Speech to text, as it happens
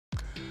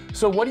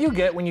So what do you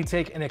get when you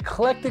take an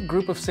eclectic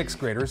group of sixth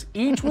graders,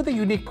 each with a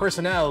unique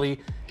personality,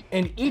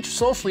 and each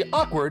socially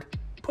awkward,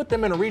 put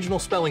them in a regional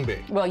spelling bee?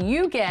 Well,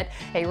 you get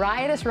a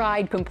riotous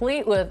ride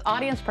complete with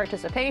audience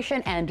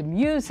participation and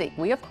music.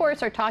 We, of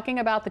course, are talking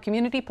about the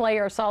Community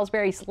Player of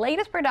Salisbury's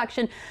latest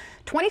production,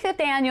 25th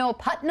Annual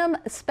Putnam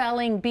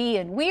Spelling Bee,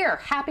 and we are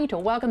happy to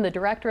welcome the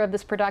director of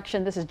this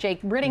production. This is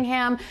Jake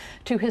Brittingham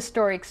to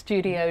Historic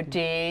Studio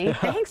D.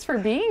 Thanks for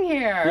being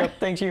here. Yep,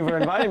 thank you for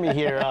inviting me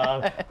here.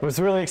 I was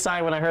really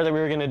excited when I heard that we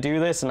were going to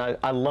do this, and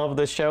I love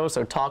this show,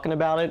 so talking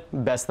about it,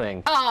 best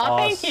thing. Oh,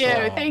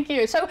 awesome. Thank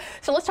you. So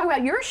let's talk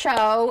about your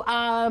show.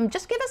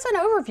 Just give us an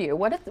overview.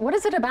 What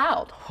is it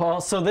about?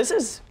 Well, so this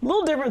is a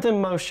little different than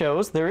most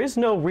shows. There is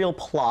no real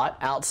plot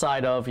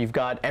outside of you've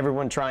got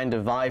everyone trying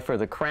to vie for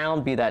the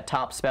crown, be that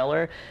top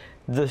speller.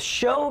 The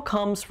show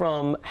comes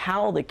from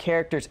how the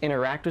characters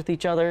interact with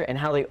each other and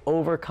how they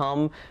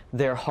overcome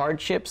their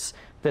hardships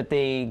that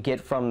they get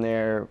from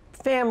their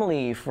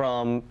family,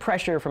 from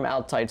pressure from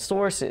outside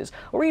sources,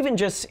 or even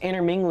just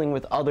intermingling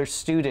with other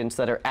students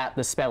that are at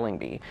the spelling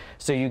bee.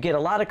 So you get a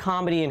lot of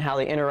comedy in how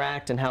they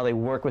interact and how they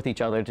work with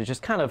each other to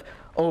just kind of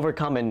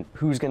overcome and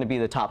who's going to be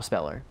the top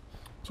speller.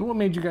 So what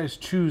made you guys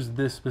choose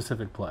this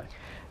specific play?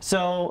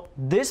 So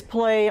this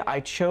play I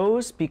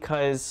chose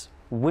because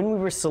when we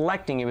were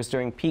selecting, it was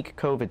during peak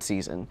COVID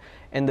season.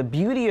 And the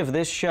beauty of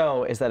this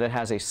show is that it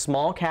has a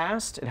small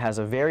cast, it has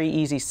a very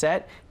easy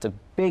set, it's a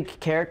big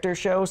character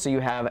show, so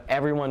you have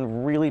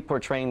everyone really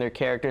portraying their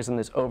characters in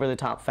this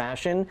over-the-top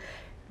fashion.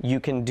 You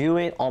can do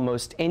it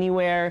almost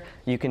anywhere.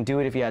 You can do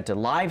it if you had to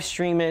live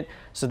stream it.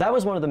 So that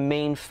was one of the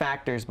main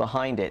factors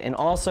behind it. And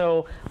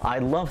also, I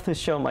love this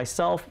show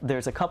myself.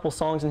 There's a couple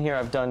songs in here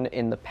I've done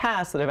in the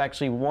past that I've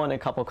actually won a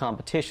couple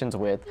competitions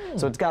with.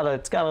 So it's got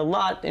a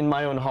lot in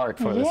my own heart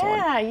for this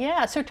one.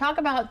 Yeah. So talk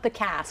about the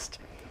cast.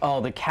 Oh,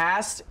 the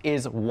cast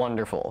is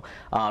wonderful.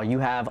 You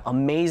have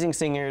amazing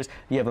singers,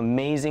 you have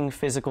amazing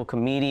physical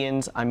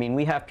comedians. I mean,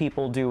 we have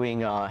people doing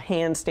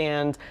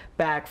handstands,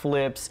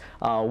 backflips.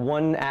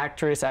 One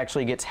actress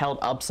actually gets held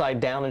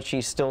upside down and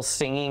she's still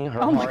singing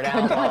her heart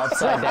out while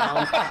upside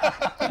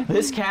down.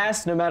 This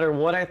cast, no matter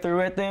what I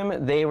threw at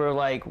them, they were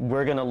like,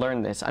 we're gonna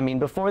learn this. I mean,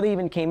 before they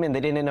even came in, they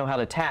didn't know how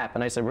to tap.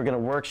 And I said, we're gonna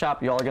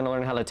workshop, y'all are gonna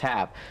learn how to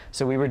tap.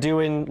 So we were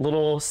doing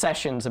little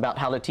sessions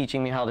about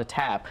teaching me how to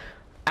tap.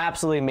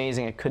 Absolutely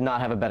amazing. I could not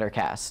have a better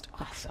cast.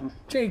 Awesome.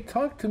 Jake,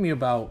 talk to me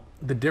about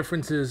the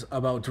differences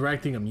about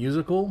directing a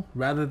musical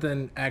rather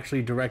than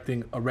actually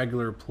directing a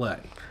regular play.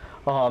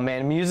 Oh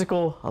man,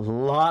 musical, a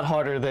lot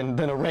harder than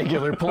a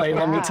regular play,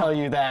 let me tell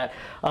you that.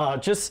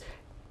 Just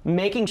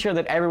making sure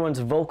that everyone's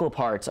vocal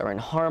parts are in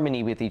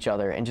harmony with each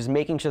other and just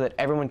making sure that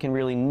everyone can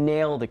really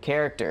nail the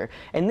character.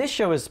 And this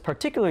show is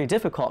particularly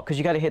difficult because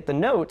you got to hit the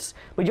notes,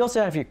 but you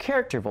also have your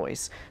character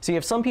voice. So you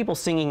have some people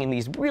singing in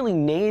these really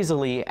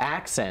nasally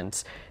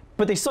accents,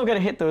 but they still got to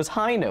hit those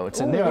high notes,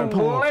 and there are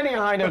plenty of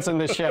high notes in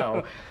this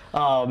show.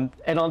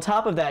 And on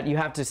top of that, you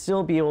have to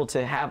still be able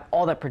to have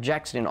all that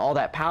projection and all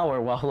that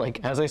power while, like,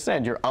 as I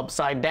said, you're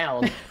upside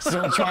down,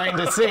 still trying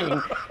to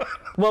sing.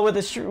 Well, with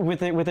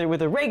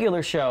a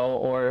regular show,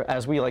 or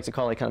as we like to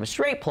call it, kind of a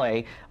straight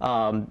play,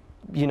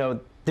 you know,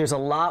 there's a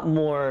lot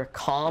more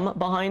calm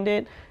behind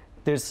it.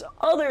 There's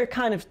other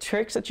kind of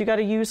tricks that you got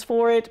to use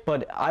for it,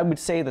 but I would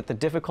say that the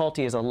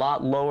difficulty is a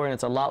lot lower and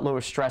it's a lot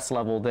lower stress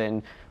level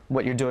than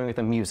what you're doing with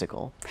a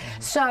musical.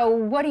 So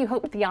what do you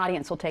hope the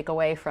audience will take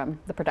away from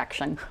the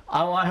production?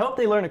 Oh, I hope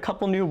they learn a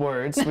couple new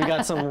words. We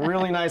got some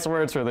really nice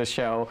words for this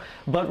show,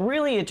 but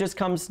really it just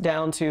comes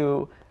down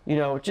to, you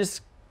know,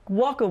 just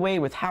walk away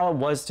with how it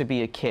was to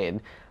be a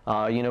kid.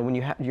 You know, when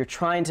you're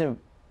trying to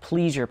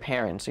please your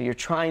parents, or you're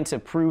trying to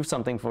prove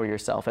something for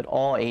yourself at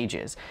all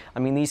ages. I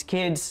mean, these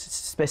kids,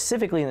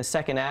 specifically in the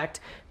second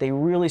act, they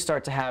really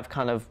start to have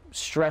kind of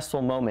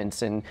stressful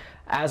moments, and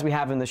as we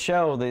have in the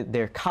show,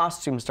 their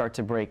costumes start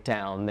to break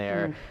down,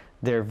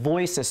 their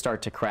voices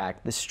start to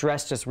crack. The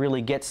stress just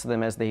really gets to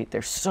them as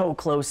they're so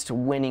close to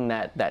winning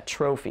that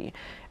trophy.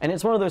 And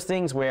it's one of those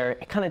things where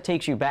it kind of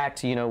takes you back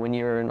to, you know, when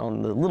you're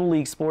on the Little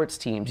League sports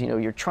teams, you know,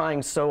 you're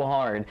trying so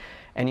hard.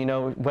 And, you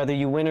know, whether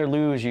you win or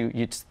lose,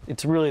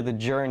 it's really the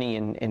journey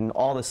and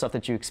all the stuff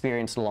that you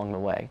experienced along the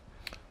way.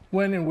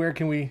 When and where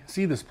can we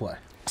see this play?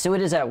 So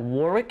it is at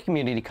Warwick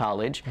Community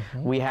College.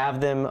 We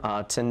have them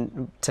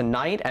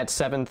tonight at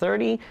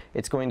 7:30.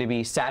 It's going to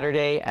be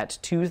Saturday at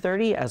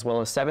 2:30 as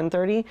well as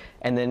 7:30.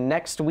 And then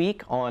next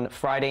week on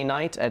Friday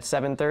night at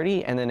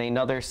 7:30, and then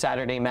another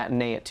Saturday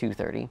matinee at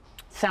 2:30.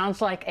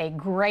 Sounds like a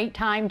great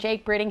time.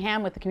 Jake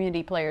Brittingham with the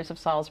Community Players of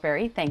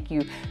Salisbury. Thank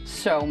you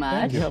so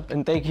much. Yep,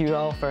 and thank you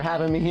all for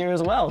having me here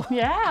as well.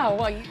 Yeah,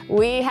 well,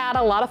 we had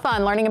a lot of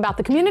fun learning about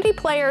the Community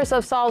Players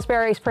of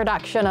Salisbury's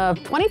production of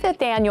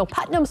 25th Annual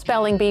Putnam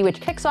Spelling Bee, which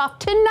kicks off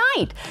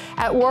tonight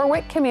at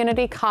Warwick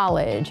Community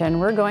College. And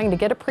we're going to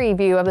get a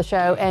preview of the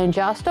show in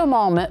just a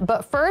moment.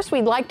 But first,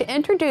 we'd like to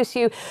introduce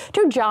you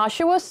to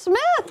Joshua Smith.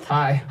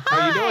 Hi.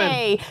 How you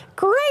doing?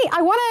 Great.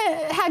 I want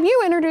to have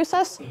you introduce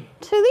us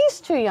to these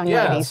two young men.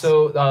 ladies?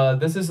 So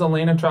this is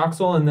Elena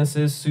Troxel and this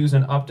is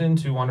Susan Upton,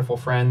 two wonderful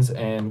friends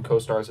and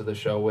co-stars of the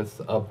show,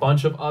 with a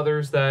bunch of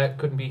others that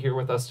couldn't be here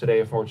with us today,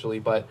 unfortunately.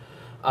 But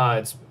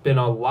it's been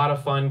a lot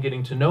of fun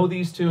getting to know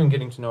these two and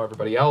getting to know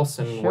everybody else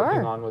and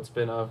working on what's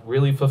been a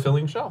really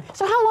fulfilling show.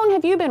 So how long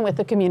have you been with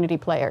the Community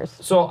Players?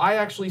 So I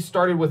actually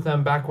started with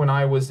them back when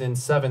I was in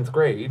 7th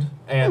grade,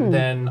 and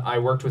then I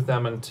worked with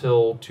them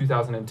until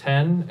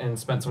 2010 and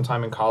spent some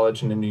time in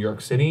college and in New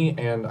York City,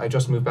 and I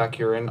just moved back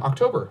here in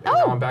October. And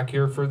now I'm back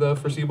here for the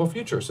foreseeable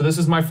future. So this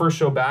is my first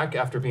show back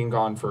after being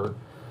gone for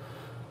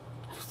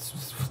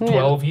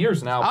 12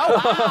 years now.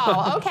 Oh,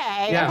 wow.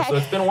 Okay. Yeah, so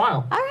it's been a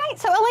while. All right.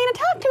 So, Elena,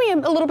 talk to me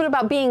a little bit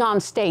about being on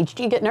stage.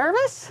 Do you get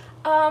nervous?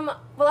 Well,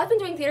 I've been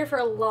doing theater for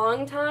a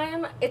long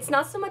time. It's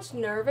not so much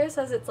nervous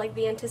as it's like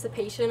the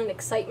anticipation and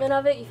excitement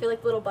of it. You feel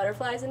like little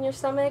butterflies in your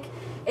stomach.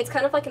 It's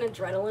kind of like an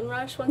adrenaline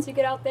rush once you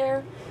get out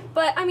there.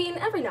 But, I mean,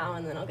 every now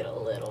and then I'll get a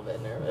little bit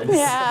nervous.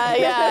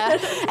 Yeah.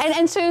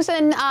 And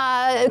Susan,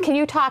 can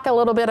you talk a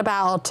little bit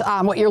about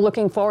what you're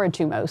looking forward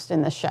to most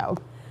in this show?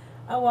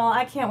 Oh, well,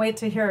 I can't wait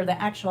to hear the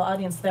actual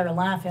audience there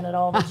laughing at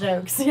all the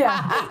jokes.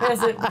 Yeah,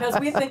 because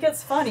we think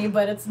it's funny,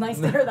 but it's nice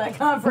to hear that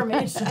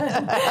confirmation.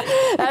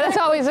 That's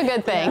always a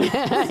good thing.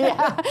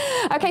 Yeah.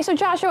 Okay, so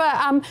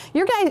Joshua,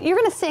 you're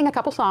going to sing a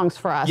couple songs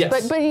for us, Yes.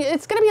 but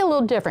it's going to be a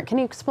little different. Can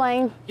you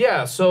explain?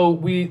 Yeah, so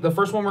the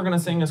first one we're going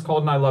to sing is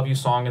called "And I Love You"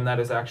 song, and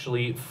that is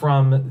actually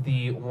from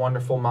the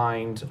wonderful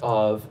mind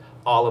of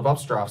Olive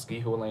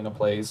Ostrovsky, who Elena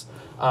plays.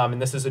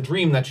 And this is a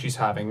dream that she's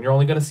having. You're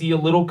only going to see a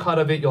little cut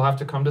of it. You'll have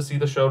to come to see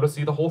the show to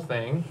see the whole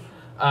thing.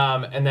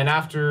 And then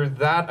after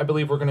that, I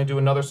believe we're going to do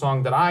another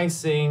song that I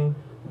sing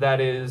that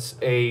is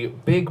a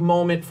big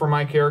moment for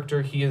my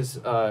character. He is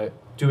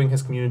doing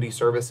his community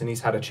service, and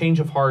he's had a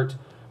change of heart.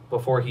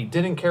 Before he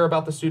didn't care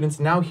about the students,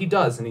 now he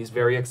does, and he's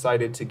very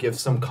excited to give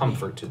some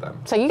comfort to them.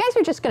 So you guys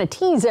are just going to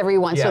tease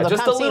everyone so they'll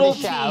come see the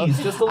show.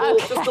 Just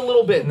a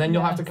little bit, and then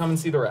you'll have to come and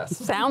see the rest.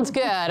 Sounds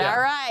good. All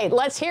right,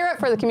 let's hear it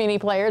for the Community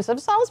Players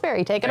of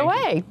Salisbury. Take it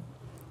away. You.